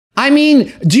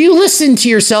mean, do you listen to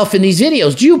yourself in these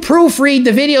videos? Do you proofread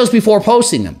the videos before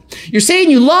posting them? You're saying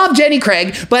you love Jenny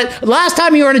Craig, but last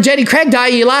time you were on a Jenny Craig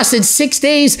diet, you lasted 6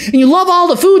 days, and you love all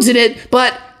the foods in it,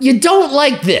 but you don't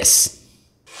like this.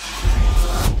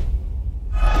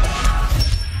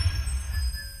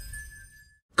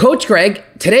 Coach Greg,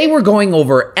 today we're going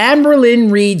over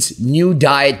Amberlynn Reid's new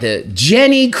diet, the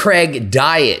Jenny Craig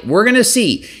diet. We're going to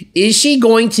see, is she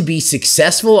going to be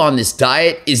successful on this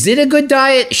diet? Is it a good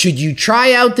diet? Should you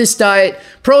try out this diet?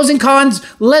 Pros and cons,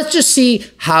 let's just see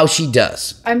how she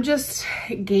does. I'm just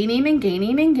gaining and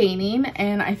gaining and gaining,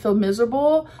 and I feel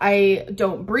miserable. I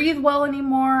don't breathe well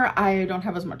anymore. I don't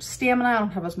have as much stamina. I don't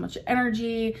have as much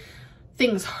energy.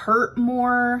 Things hurt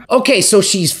more. Okay, so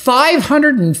she's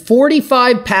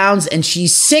 545 pounds and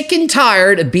she's sick and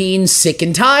tired of being sick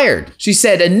and tired. She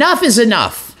said, enough is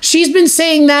enough. She's been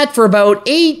saying that for about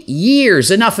 8 years.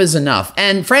 Enough is enough.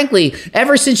 And frankly,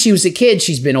 ever since she was a kid,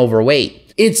 she's been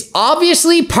overweight. It's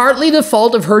obviously partly the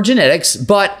fault of her genetics,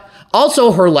 but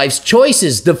also her life's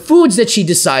choices, the foods that she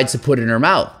decides to put in her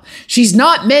mouth. She's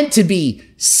not meant to be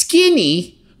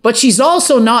skinny, but she's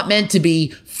also not meant to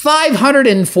be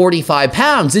 545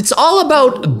 pounds. It's all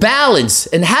about balance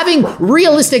and having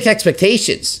realistic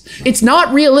expectations. It's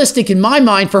not realistic in my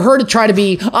mind for her to try to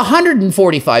be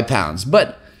 145 pounds,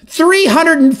 but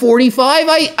 345,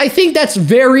 I think that's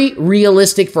very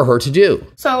realistic for her to do.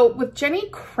 So with Jenny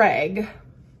Craig,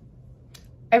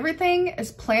 everything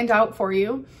is planned out for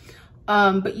you.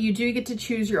 But you do get to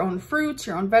choose your own fruits,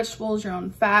 your own vegetables, your own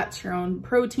fats, your own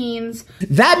proteins.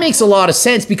 That makes a lot of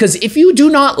sense because if you do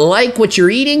not like what you're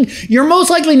eating, you're most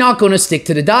likely not going to stick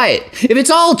to the diet. If it's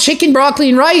all chicken, broccoli,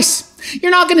 and rice,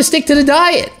 you're not going to stick to the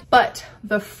diet. But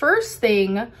the first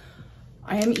thing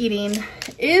I am eating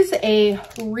is a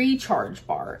recharge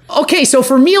bar. Okay, so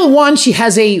for meal 1, she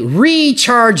has a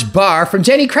recharge bar from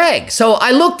Jenny Craig. So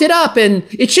I looked it up and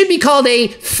it should be called a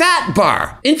fat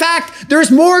bar. In fact,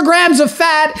 there's more grams of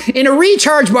fat in a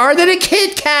recharge bar than a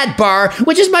Kit Kat bar,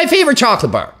 which is my favorite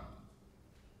chocolate bar.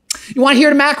 You want to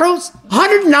hear the macros?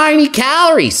 190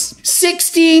 calories,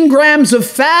 16 grams of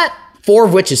fat, 4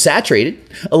 of which is saturated,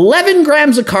 11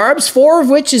 grams of carbs, 4 of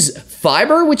which is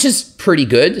fiber, which is pretty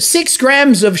good, 6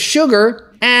 grams of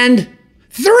sugar, and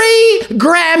 3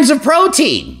 grams of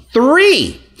protein.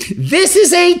 3. This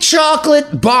is a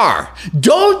chocolate bar.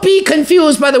 Don't be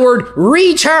confused by the word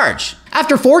recharge.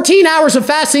 After 14 hours of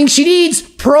fasting, she needs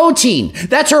protein.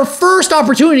 That's her first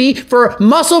opportunity for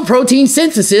muscle protein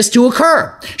synthesis to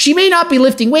occur. She may not be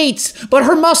lifting weights, but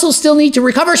her muscles still need to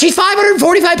recover. She's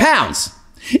 545 pounds.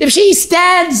 If she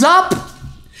stands up,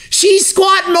 she's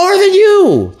squatting more than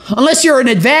you. Unless you're an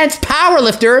advanced power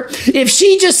lifter, if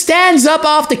she just stands up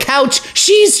off the couch,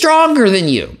 she's stronger than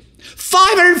you.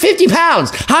 550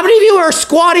 pounds. How many of you are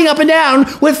squatting up and down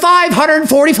with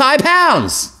 545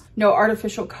 pounds? No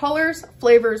artificial colors,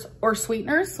 flavors, or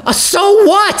sweeteners. So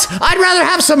what? I'd rather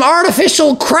have some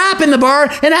artificial crap in the bar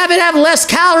and have it have less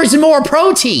calories and more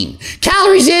protein.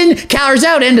 Calories in, calories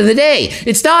out, end of the day.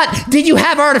 It's not, did you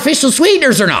have artificial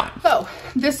sweeteners or not? So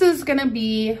this is gonna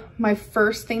be my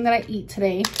first thing that I eat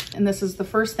today. And this is the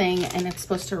first thing, and it's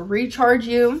supposed to recharge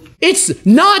you. It's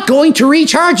not going to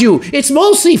recharge you. It's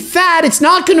mostly fat. It's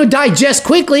not going to digest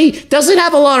quickly. Doesn't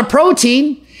have a lot of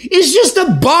protein. It's just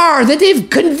a bar that they've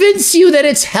convinced you that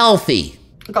it's healthy.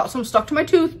 I got some stuck to my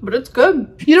tooth, but it's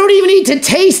good. You don't even need to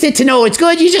taste it to know it's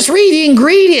good. You just read the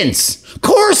ingredients. Of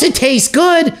course it tastes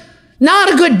good.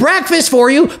 Not a good breakfast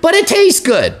for you, but it tastes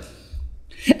good.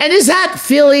 And is that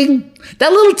filling?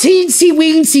 That little teensy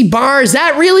weensy bar, is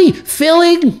that really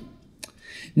filling?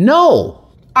 No.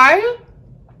 I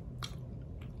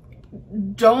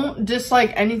don't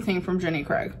dislike anything from Jenny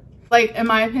Craig. Like, in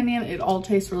my opinion, it all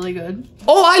tastes really good.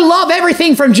 Oh, I love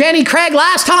everything from Jenny Craig.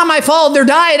 Last time I followed their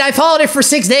diet, I followed it for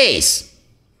 6 days.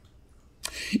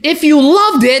 If you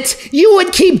loved it, you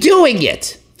would keep doing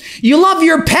it. You love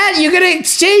your pet, you're going to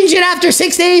exchange it after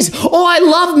 6 days. Oh, I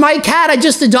love my cat, I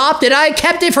just adopted. I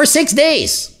kept it for 6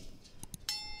 days.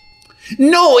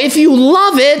 No, if you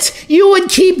love it, you would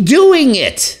keep doing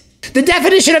it. The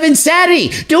definition of insanity,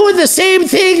 doing the same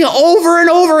thing over and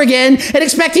over again and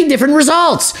expecting different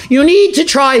results. You need to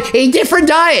try a different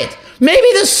diet. Maybe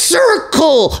the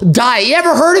circle diet. You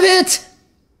ever heard of it?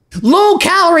 Low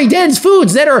calorie dense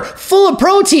foods that are full of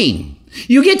protein.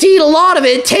 You get to eat a lot of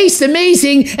it, tastes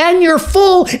amazing, and you're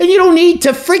full and you don't need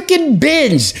to freaking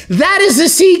binge. That is the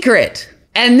secret.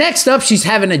 And next up, she's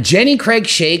having a Jenny Craig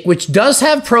shake, which does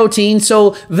have protein,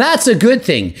 so that's a good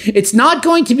thing. It's not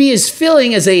going to be as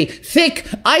filling as a thick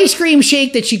ice cream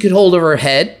shake that she could hold over her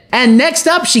head. And next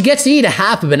up, she gets to eat a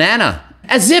half a banana,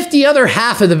 as if the other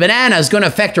half of the banana is going to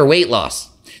affect her weight loss.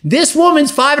 This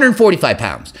woman's 545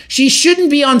 pounds. She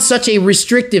shouldn't be on such a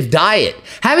restrictive diet.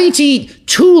 Having to eat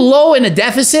too low in a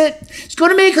deficit is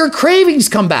going to make her cravings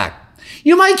come back.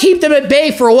 You might keep them at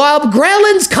bay for a while, but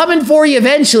ghrelins coming for you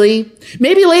eventually.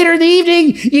 Maybe later in the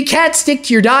evening, you can't stick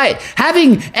to your diet.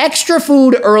 Having extra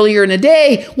food earlier in the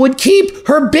day would keep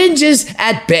her binges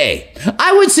at bay.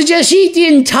 I would suggest you eat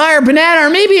the entire banana or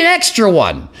maybe an extra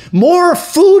one. More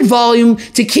food volume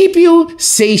to keep you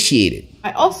satiated.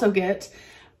 I also get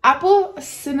apple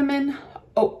cinnamon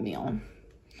oatmeal.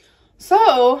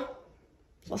 So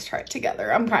let's try it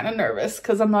together. I'm kind of nervous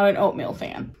because I'm not an oatmeal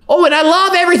fan. Oh, and I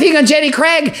love everything on Jenny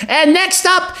Craig. And next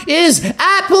up is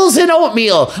apples and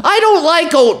oatmeal. I don't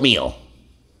like oatmeal.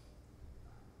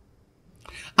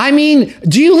 I mean,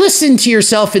 do you listen to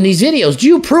yourself in these videos? Do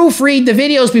you proofread the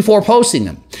videos before posting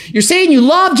them? You're saying you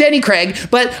love Jenny Craig,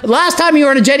 but last time you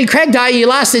were on a Jenny Craig diet, you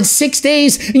lasted 6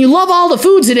 days and you love all the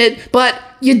foods in it, but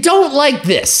you don't like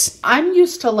this. I'm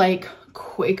used to like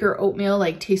Quaker oatmeal,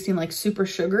 like tasting like super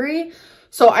sugary.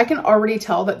 So I can already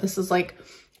tell that this is like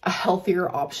a healthier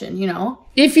option, you know?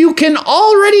 If you can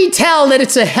already tell that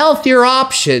it's a healthier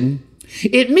option,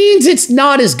 it means it's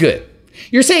not as good.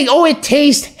 You're saying, oh, it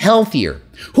tastes healthier.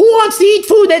 Who wants to eat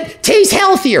food that tastes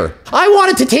healthier? I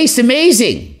want it to taste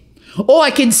amazing. Oh, I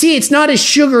can see it's not as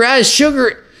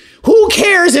sugar. Who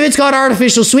cares if it's got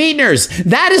artificial sweeteners?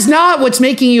 That is not what's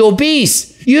making you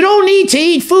obese. You don't need to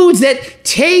eat foods that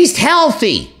taste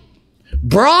healthy.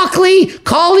 Broccoli,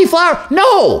 cauliflower,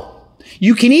 no.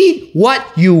 You can eat what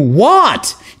you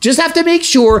want. Just have to make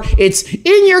sure it's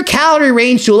in your calorie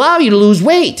range to allow you to lose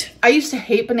weight. I used to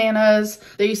hate bananas.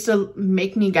 They used to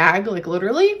make me gag, like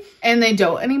literally, and they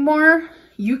don't anymore.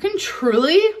 You can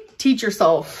truly teach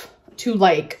yourself to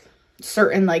like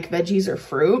certain like veggies or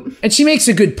fruit. And she makes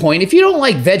a good point. If you don't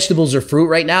like vegetables or fruit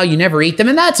right now, you never eat them,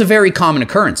 and that's a very common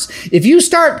occurrence. If you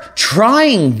start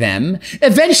trying them,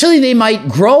 eventually they might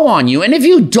grow on you. And if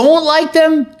you don't like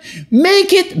them,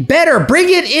 make it better. Bring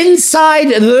it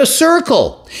inside the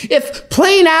circle. If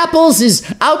plain apples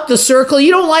is out the circle, you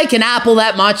don't like an apple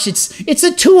that much, it's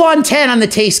a 2 on 10 on the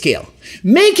taste scale.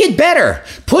 Make it better.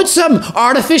 Put some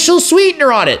artificial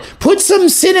sweetener on it. Put some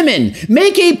cinnamon.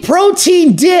 Make a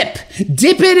protein dip.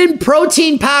 Dip it in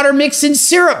protein powder mixed in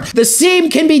syrup. The same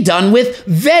can be done with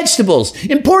vegetables.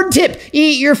 Important tip,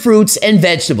 eat your fruits and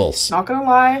vegetables. Not gonna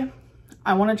lie,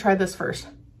 I want to try this first.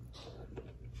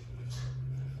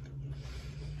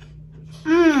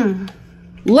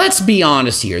 Let's be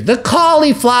honest here. The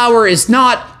cauliflower is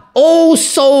not oh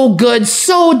so good,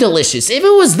 so delicious. If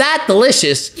it was that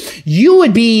delicious, you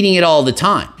would be eating it all the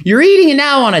time. You're eating it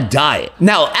now on a diet.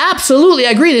 Now, absolutely,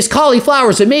 I agree, this cauliflower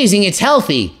is amazing, it's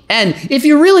healthy. And if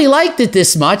you really liked it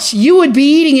this much, you would be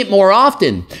eating it more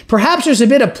often. Perhaps there's a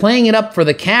bit of playing it up for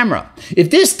the camera.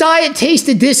 If this diet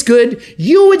tasted this good,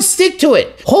 you would stick to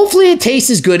it. Hopefully it tastes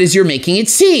as good as you're making it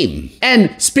seem.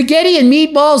 And spaghetti and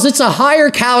meatballs, it's a higher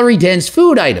calorie dense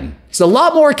food item. It's a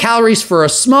lot more calories for a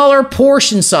smaller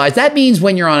portion size. That means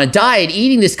when you're on a diet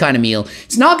eating this kind of meal,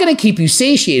 it's not going to keep you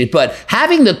satiated, but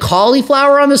having the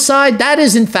cauliflower on the side, that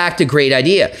is in fact a great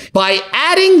idea. By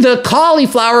adding the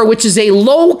cauliflower, which is a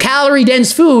low calorie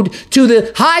dense food, to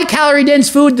the high calorie dense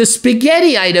food, the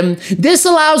spaghetti item, this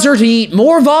allows her to eat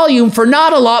more volume for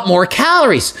not a lot more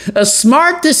calories. A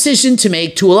smart decision to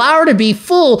make to allow her to be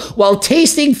full while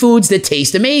tasting foods that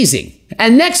taste amazing.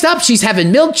 And next up, she's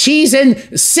having milk, cheese,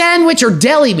 and sandwich or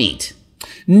deli meat.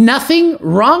 Nothing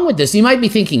wrong with this. You might be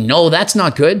thinking, no, that's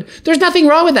not good. There's nothing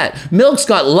wrong with that. Milk's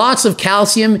got lots of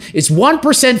calcium. It's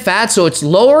 1% fat, so it's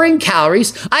lower in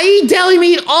calories. I eat deli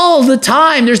meat all the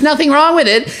time. There's nothing wrong with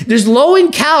it. There's low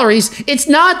in calories. It's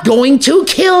not going to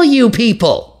kill you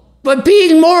people. But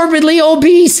being morbidly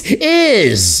obese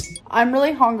is. I'm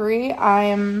really hungry.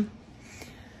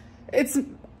 It's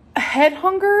head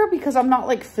hunger because I'm not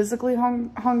like physically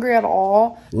hungry at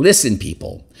all. Listen,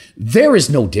 people, there is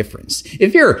no difference.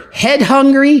 If you're head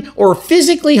hungry or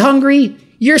physically hungry,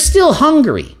 you're still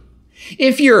hungry.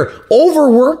 If you're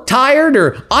overworked tired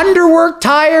or underworked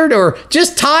tired or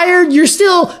just tired, you're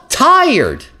still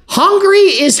tired. Hungry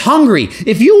is hungry.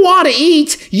 If you want to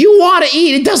eat, you want to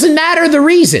eat. It doesn't matter the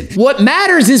reason. What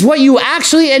matters is what you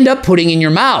actually end up putting in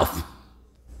your mouth.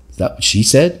 Is that what she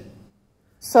said?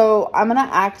 So I'm going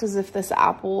to act as if this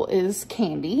apple is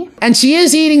candy. And she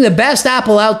is eating the best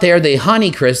apple out there, the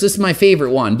Honeycrisp. This is my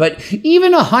favorite one. But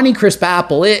even a Honeycrisp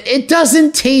apple, it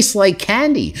doesn't taste like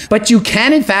candy. But you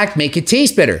can, in fact, make it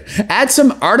taste better. Add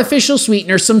some artificial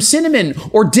sweetener, some cinnamon,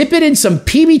 or dip it in some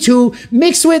PB2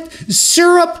 mixed with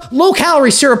syrup,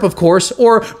 low-calorie syrup, of course,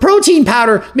 or protein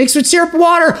powder mixed with syrup,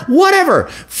 water, whatever.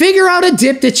 Figure out a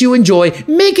dip that you enjoy.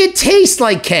 Make it taste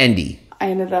like candy. I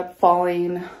ended up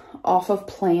falling off of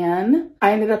plan.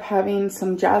 I ended up having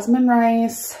some jasmine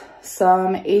rice,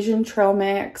 some Asian trail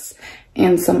mix,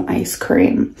 and some ice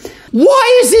cream.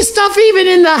 Why is this stuff even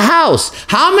in the house?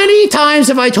 How many times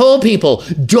have I told people,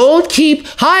 don't keep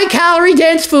high calorie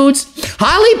dense foods,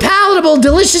 highly palatable,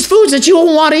 delicious foods that you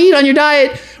won't want to eat on your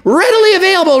diet, readily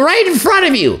available right in front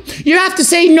of you. You have to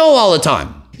say no all the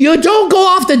time. You don't go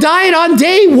off the diet on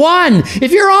day one.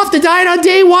 If you're off the diet on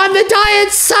day one, the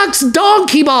diet sucks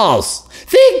donkey balls.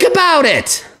 Think about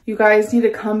it. You guys need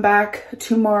to come back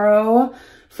tomorrow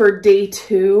for day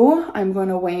 2. I'm going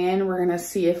to weigh in. We're going to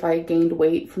see if I gained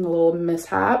weight from the little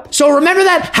mishap. So remember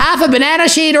that half a banana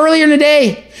she ate earlier in the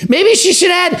day? Maybe she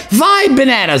should add 5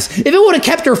 bananas. If it would have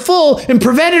kept her full and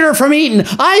prevented her from eating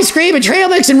ice cream and trail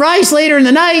mix and rice later in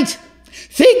the night.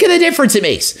 Think of the difference it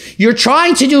makes. You're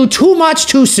trying to do too much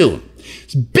too soon.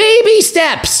 Baby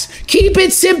steps. Keep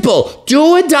it simple.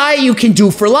 Do a diet you can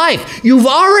do for life. You've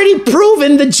already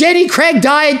proven the Jenny Craig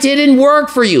diet didn't work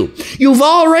for you. You've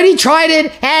already tried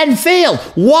it and failed.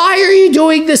 Why are you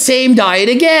doing the same diet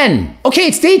again? Okay,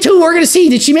 it's day 2. We're going to see.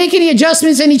 Did she make any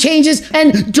adjustments, any changes?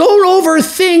 And don't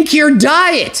overthink your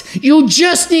diet. You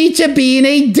just need to be in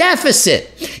a deficit.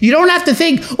 You don't have to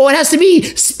think, oh, it has to be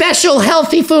special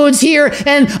healthy foods here,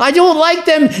 and I don't like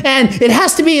them, and it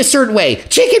has to be a certain way.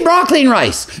 Chicken, broccoli, and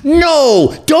rice.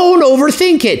 No, don't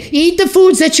overthink it. Eat the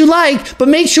foods that you like, but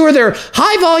make sure they're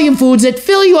high volume foods that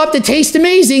fill you up, that taste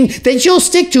amazing, that you'll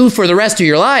stick to for the rest of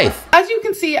your life. As you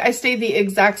can see, I stayed the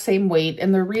exact same weight,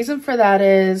 and the reason for that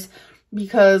is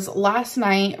because last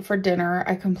night for dinner,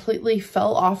 I completely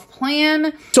fell off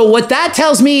plan. So what that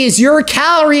tells me is your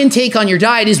calorie intake on your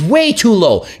diet is way too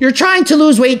low. You're trying to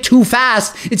lose weight too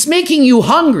fast. It's making you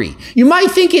hungry. You might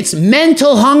think it's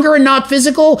mental hunger and not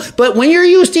physical, but when you're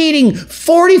used to eating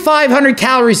 4,500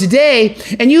 calories a day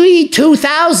and you eat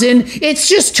 2,000, it's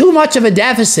just too much of a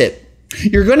deficit.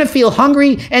 You're going to feel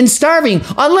hungry and starving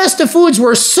unless the foods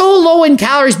were so low in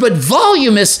calories but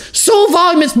voluminous, so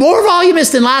voluminous, more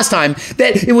voluminous than last time,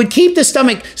 that it would keep the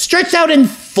stomach stretched out and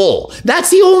full. That's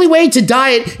the only way to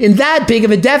diet in that big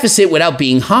of a deficit without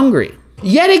being hungry.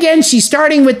 Yet again, she's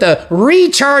starting with the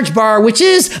recharge bar, which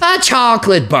is a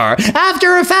chocolate bar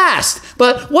after a fast.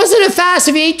 But was it a fast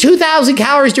if you ate 2,000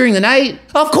 calories during the night?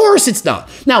 Of course it's not.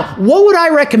 Now, what would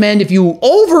I recommend if you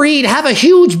overeat, have a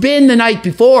huge bin the night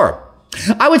before?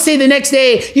 I would say the next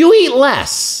day, you eat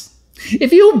less.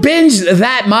 If you binge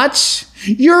that much,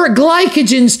 your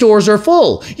glycogen stores are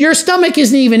full. Your stomach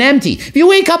isn't even empty. If you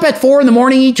wake up at 4 in the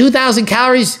morning, eat 2,000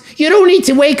 calories, you don't need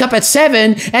to wake up at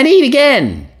 7 and eat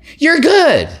again. You're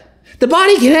good. The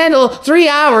body can handle 3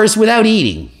 hours without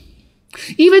eating.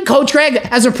 Even Coach Greg,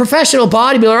 as a professional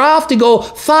bodybuilder, I often go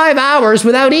 5 hours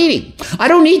without eating. I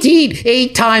don't need to eat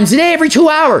 8 times a day, every 2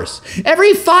 hours.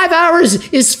 Every 5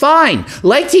 hours is fine.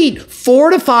 Like to eat 4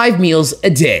 to 5 meals a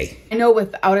day. I know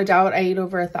without a doubt I ate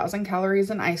over 1,000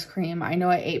 calories in ice cream. I know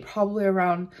I ate probably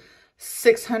around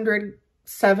 600,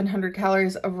 700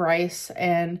 calories of rice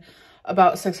and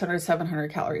about 600,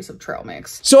 700 calories of trail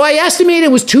mix. So I estimate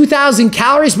it was 2,000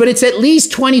 calories, but it's at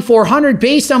least 2,400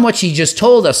 based on what she just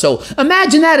told us. So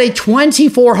imagine that, a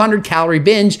 2,400 calorie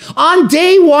binge on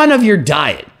day 1 of your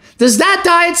diet. Does that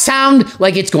diet sound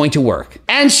like it's going to work?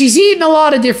 And she's eating a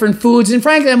lot of different foods. And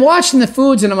frankly, I'm watching the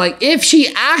foods and I'm like, if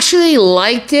she actually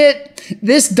liked it,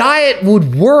 this diet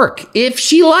would work if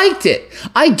she liked it.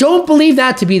 I don't believe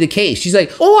that to be the case. She's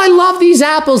like, oh, I love these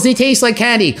apples. They taste like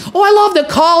candy. Oh, I love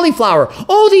the cauliflower.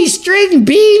 Oh, these string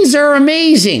beans are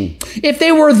amazing. If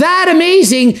they were that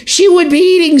amazing, she would be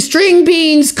eating string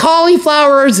beans,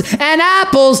 cauliflowers, and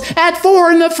apples at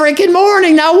 4 in the freaking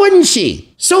morning now, wouldn't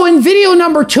she? So in video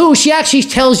number 2, she actually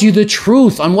tells you the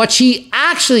truth on what she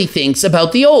actually thinks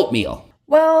about the oatmeal.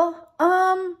 Well,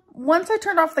 once I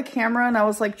turned off the camera and I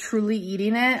was like truly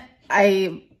eating it,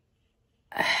 I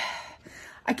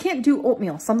can't do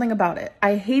oatmeal, something about it.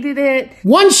 I hated it.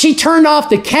 Once she turned off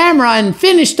the camera and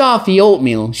finished off the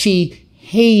oatmeal, she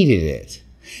hated it.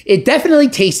 It definitely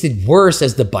tasted worse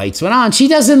as the bites went on. She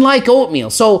doesn't like oatmeal.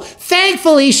 So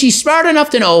thankfully, she's smart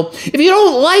enough to know if you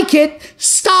don't like it,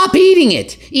 stop eating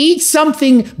it. Eat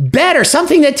something better,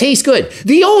 something that tastes good.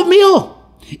 The oatmeal,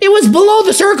 it was below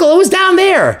the circle. It was down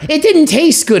there. It didn't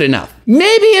taste good enough.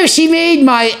 Maybe if she made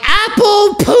my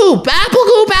apple goop,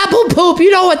 apple poop,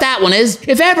 you know what that one is.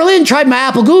 If Amberlynn tried my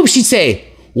apple goop, she'd say,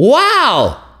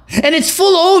 wow. And it's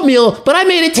full of oatmeal, but I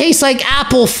made it taste like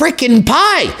apple frickin'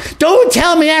 pie. Don't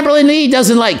tell me Amberlynn Reid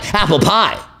doesn't like apple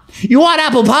pie. You want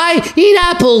apple pie? Eat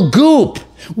apple goop.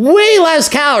 Way less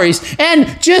calories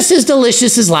and just as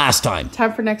delicious as last time.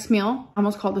 Time for next meal. I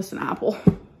almost called this an apple.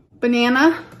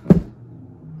 Banana,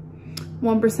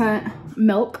 1%.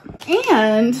 milk,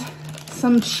 and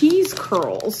some cheese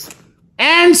curls.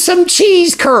 And some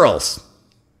cheese curls.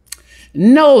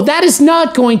 No, that is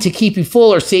not going to keep you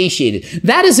full or satiated.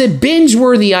 That is a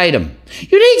binge-worthy item.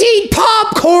 You need to eat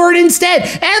popcorn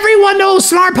instead. Everyone knows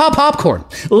Smart Pop popcorn.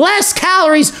 Less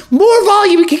calories, more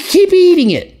volume, you can keep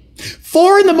eating it.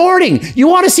 4 in the morning, you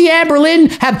want to see Amberlynn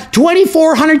have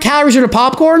 2,400 calories in her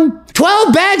popcorn?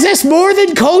 12 bags, that's more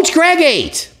than Coach Greg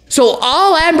ate. So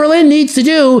all Amberlynn needs to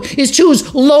do is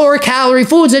choose lower calorie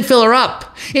foods that fill her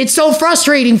up. It's so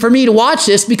frustrating for me to watch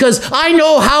this because I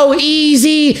know how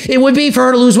easy it would be for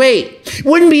her to lose weight. It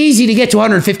wouldn't be easy to get to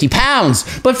 150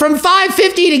 pounds, but from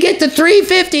 550 to get to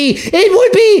 350, it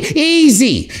would be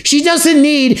easy. She doesn't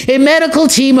need a medical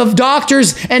team of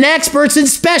doctors and experts and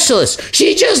specialists.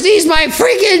 She just needs my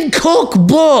freaking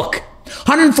cookbook.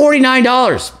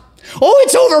 $149. Oh,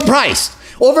 it's overpriced.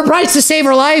 Overpriced to save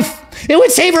her life? It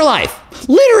would save her life.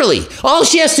 Literally, all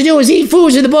she has to do is eat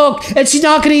foods in the book, and she's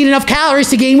not going to eat enough calories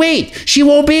to gain weight. She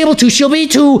won't be able to. She'll be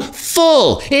too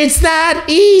full. It's that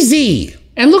easy.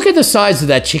 And look at the size of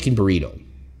that chicken burrito.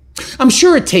 I'm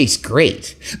sure it tastes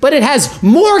great, but it has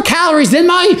more calories than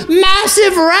my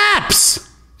massive wraps.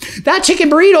 That chicken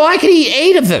burrito, I could eat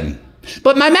 8 of them.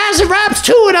 But my massive wraps,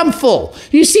 2 and I'm full.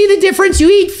 You see the difference? You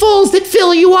eat fulls that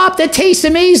fill you up, that taste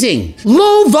amazing.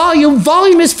 Low volume,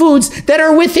 voluminous foods that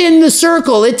are within the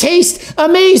circle. It tastes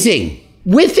amazing.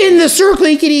 Within the circle,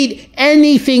 you can eat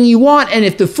anything you want. And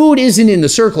if the food isn't in the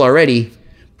circle already,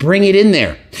 bring it in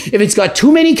there. If it's got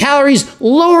too many calories,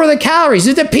 lower the calories.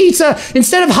 If the pizza,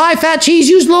 instead of high-fat cheese,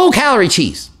 use low-calorie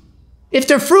cheese. If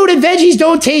the fruit and veggies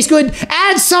don't taste good,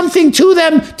 add something to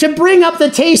them to bring up the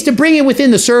taste, to bring it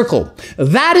within the circle.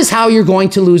 That is how you're going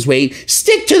to lose weight.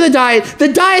 Stick to the diet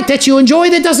that you enjoy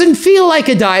that doesn't feel like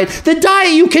a diet, the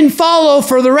diet you can follow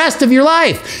for the rest of your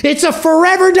life. It's a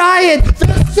forever diet,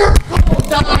 the circle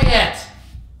diet.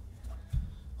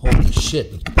 Holy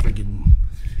shit.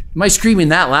 Am I screaming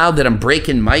that loud that I'm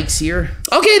breaking mics here?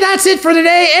 Okay, that's it for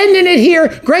today. Ending it here.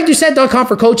 GregDoucette.com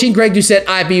for coaching. Greg Doucette,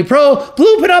 IB Pro.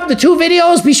 Bloop it up the 2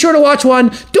 videos. Be sure to watch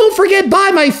one. Don't forget,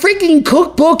 buy my freaking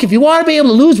cookbook if you want to be able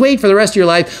to lose weight for the rest of your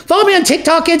life. Follow me on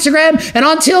TikTok, Instagram, and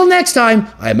until next time,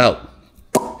 I'm out.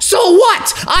 So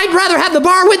what? I'd rather have the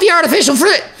bar with the artificial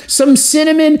fruit. Some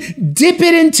cinnamon, dip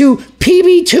it into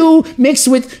PB2 mixed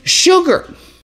with sugar.